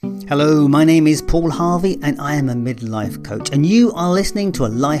Hello, my name is Paul Harvey and I am a midlife coach, and you are listening to a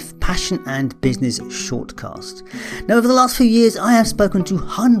life, passion and business shortcast. Now, over the last few years I have spoken to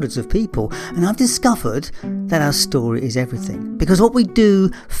hundreds of people and I've discovered that our story is everything, because what we do,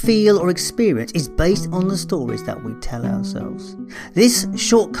 feel or experience is based on the stories that we tell ourselves. This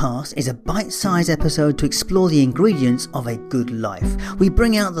shortcast is a bite-sized episode to explore the ingredients of a good life. We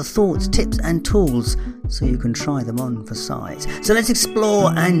bring out the thoughts, tips and tools so you can try them on for size. So let's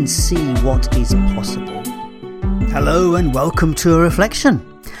explore and see what is possible. Hello and welcome to a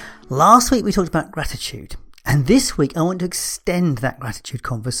reflection. Last week we talked about gratitude, and this week I want to extend that gratitude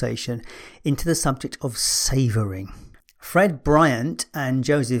conversation into the subject of savouring. Fred Bryant and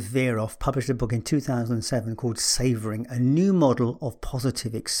Joseph Veroff published a book in 2007 called Savouring, a New Model of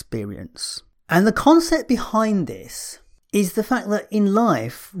Positive Experience. And the concept behind this is the fact that in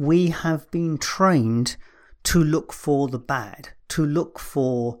life we have been trained to look for the bad, to look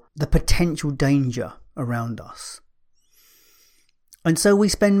for the potential danger around us. And so we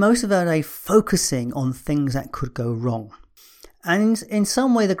spend most of our day focusing on things that could go wrong. And in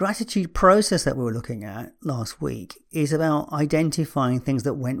some way, the gratitude process that we were looking at last week is about identifying things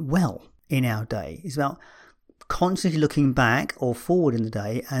that went well in our day. It's about constantly looking back or forward in the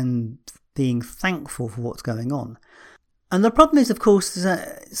day and being thankful for what's going on. And the problem is, of course,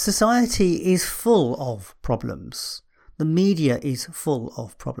 that society is full of problems. The media is full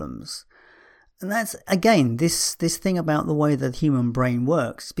of problems. And that's, again, this thing about the way that the human brain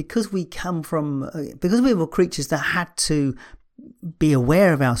works. Because we were creatures that had to be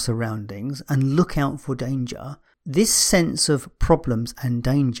aware of our surroundings and look out for danger, this sense of problems and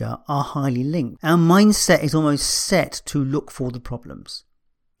danger are highly linked. Our mindset is almost set to look for the problems.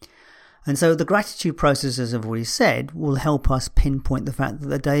 And so the gratitude process, as I've already said, will help us pinpoint the fact that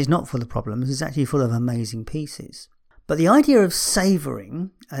the day is not full of problems, it's actually full of amazing pieces. But the idea of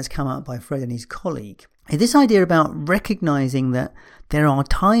savouring, as come out by Fred and his colleague, is this idea about recognising that there are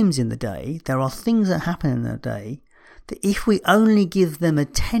times in the day, there are things that happen in the day, that if we only give them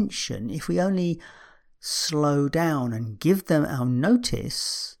attention, if we only slow down and give them our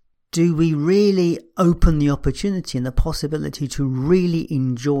notice, do we really open the opportunity and the possibility to really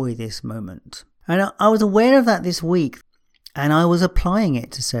enjoy this moment? And I was aware of that this week, and I was applying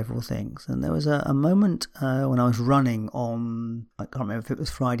it to several things. And there was a moment when I was running on, I can't remember if it was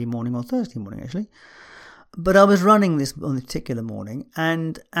Friday morning or Thursday morning actually, but I was running this on this particular morning,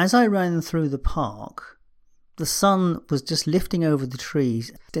 and as I ran through the park, the sun was just lifting over the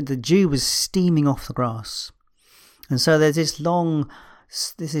trees. The dew was steaming off the grass. And so there's a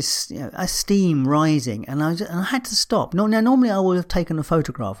steam rising, and I had to stop. Now, normally I would have taken a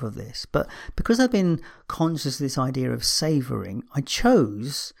photograph of this, but because I've been conscious of this idea of savouring, I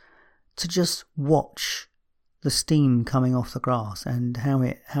chose to just watch the steam coming off the grass and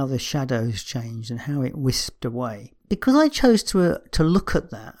how the shadows changed and how it wisped away. Because I chose to look at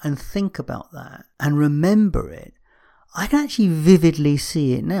that and think about that and remember it, I can actually vividly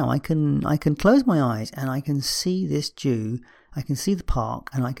see it now. I can close my eyes and I can see this dew. I can see the park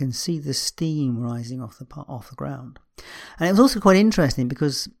and I can see the steam rising off the ground. And it was also quite interesting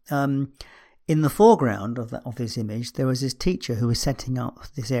because in the foreground of this image, there was this teacher who was setting up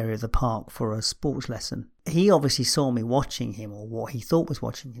this area of the park for a sports lesson. He obviously saw me watching him, or what he thought was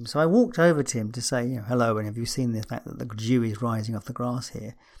watching him. So I walked over to him to say, hello, and have you seen the fact that the dew is rising off the grass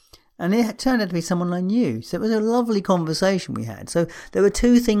here? And it turned out to be someone I knew. So it was a lovely conversation we had. So there were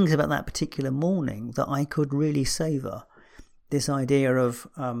two things about that particular morning that I could really savour. This idea of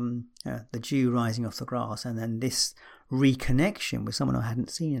the dew rising off the grass, and then this reconnection with someone I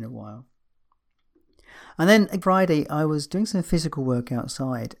hadn't seen in a while. And then Friday, I was doing some physical work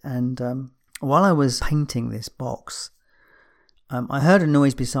outside, and while I was painting this box, I heard a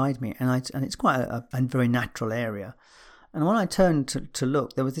noise beside me, and it's quite a very natural area. And when I turned to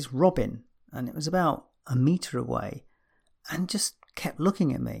look, there was this robin, and it was about a metre away, and just kept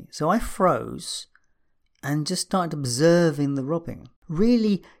looking at me. So I froze and just started observing the robin,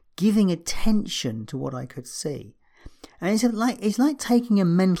 really giving attention to what I could see. And it's like taking a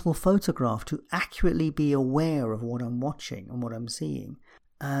mental photograph to accurately be aware of what I'm watching and what I'm seeing.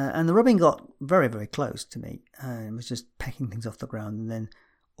 And the robin got very, very close to me and was just pecking things off the ground, and then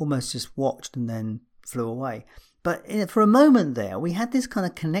almost just watched and then flew away. But for a moment there, we had this kind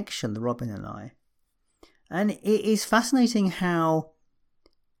of connection, the robin and I. And it is fascinating how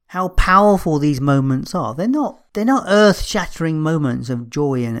powerful these moments are. They're not earth-shattering moments of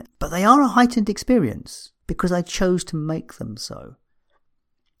joy, but they are a heightened experience because I chose to make them so.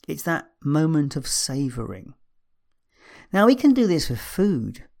 It's that moment of savouring. Now, we can do this with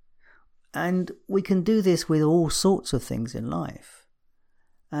food, and we can do this with all sorts of things in life.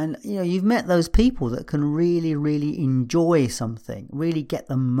 And, you've met those people that can really, really enjoy something, really get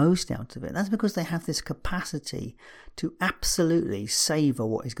the most out of it. That's because they have this capacity to absolutely savour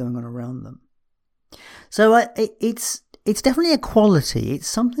what is going on around them. So it's definitely a quality. It's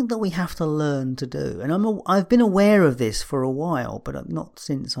something that we have to learn to do. And I've been aware of this for a while, but not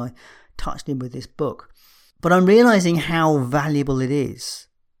since I touched in with this book. But I'm realising how valuable it is.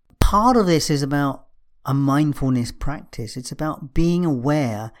 Part of this is about a mindfulness practice. It's about being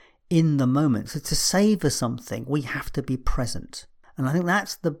aware in the moment. So to savour something, we have to be present. And I think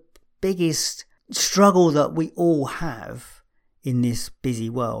that's the biggest struggle that we all have in this busy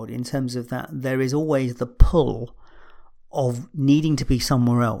world, in terms of that there is always the pull of needing to be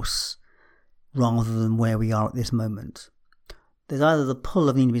somewhere else rather than where we are at this moment. There's either the pull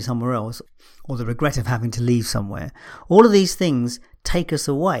of needing to be somewhere else or the regret of having to leave somewhere. All of these things take us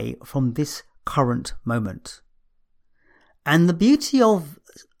away from this current moment. And the beauty of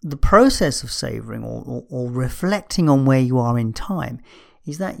the process of savouring or reflecting on where you are in time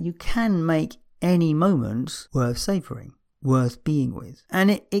is that you can make any moment worth savouring, worth being with. And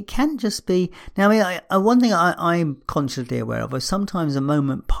it can just be... Now, one thing I'm consciously aware of is sometimes a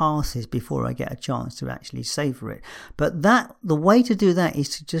moment passes before I get a chance to actually savour it. But the way to do that is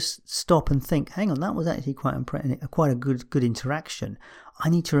to just stop and think, hang on, that was actually quite a good interaction.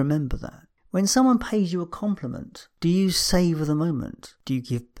 I need to remember that. When someone pays you a compliment, do you savour the moment? Do you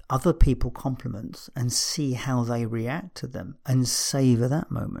give other people compliments and see how they react to them and savour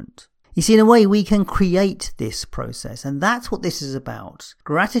that moment? You see, in a way, we can create this process, and that's what this is about.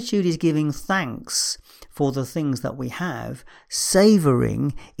 Gratitude is giving thanks for the things that we have.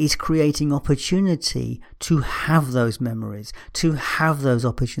 Savouring is creating opportunity to have those memories, to have those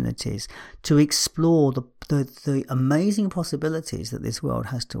opportunities, to explore the amazing possibilities that this world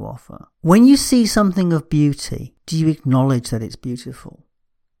has to offer. When you see something of beauty, do you acknowledge that it's beautiful?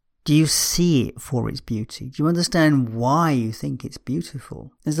 Do you see it for its beauty? Do you understand why you think it's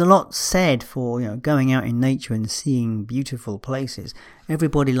beautiful? There's a lot said for, going out in nature and seeing beautiful places.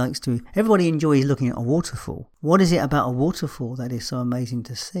 Everybody enjoys looking at a waterfall. What is it about a waterfall that is so amazing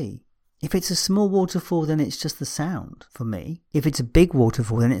to see? If it's a small waterfall, then it's just the sound for me. If it's a big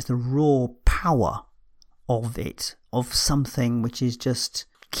waterfall, then it's the raw power of it, of something which is just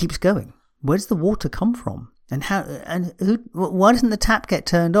keeps going. Where does the water come from? Why doesn't the tap get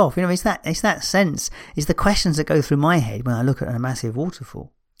turned off? It's that sense, it's the questions that go through my head when I look at a massive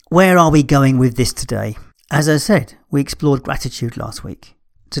waterfall. Where are we going with this today? As I said, we explored gratitude last week.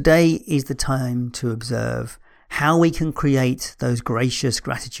 Today is the time to observe how we can create those gracious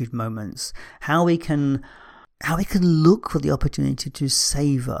gratitude moments, how we can look for the opportunity to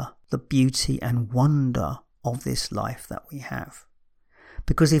savour the beauty and wonder of this life that we have.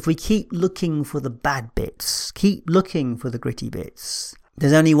 Because if we keep looking for the bad bits, keep looking for the gritty bits,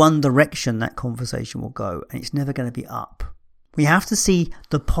 there's only one direction that conversation will go, and it's never going to be up. We have to see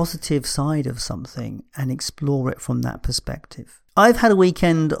the positive side of something and explore it from that perspective. I've had a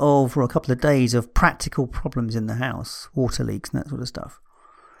weekend for a couple of days of practical problems in the house, water leaks and that sort of stuff.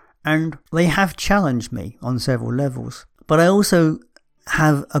 And they have challenged me on several levels. But I also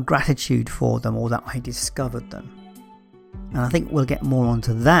have a gratitude for them, or that I discovered them. And I think we'll get more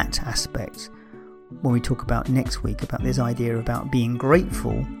onto that aspect when we talk about next week, about this idea about being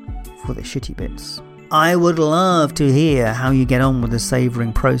grateful for the shitty bits. I would love to hear how you get on with the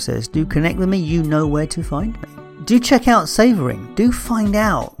savouring process. Do connect with me. You know where to find me. Do check out Savouring. Do find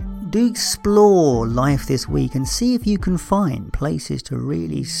out. Do explore life this week and see if you can find places to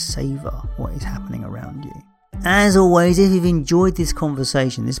really savour what is happening around you. As always, if you've enjoyed this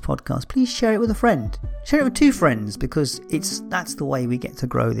conversation, this podcast, please share it with a friend. Share it with 2 friends, because that's the way we get to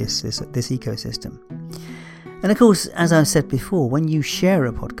grow this ecosystem. And of course, as I've said before, when you share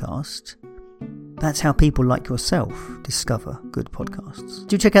a podcast, that's how people like yourself discover good podcasts.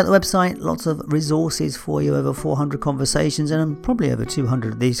 Do check out the website. Lots of resources for you, over 400 conversations, and probably over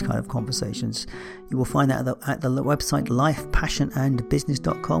 200 of these kind of conversations. You will find that at the website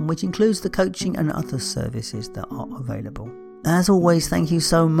lifepassionandbusiness.com, which includes the coaching and other services that are available. As always, thank you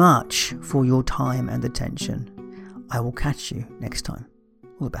so much for your time and attention. I will catch you next time.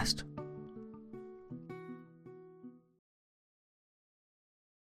 All the best.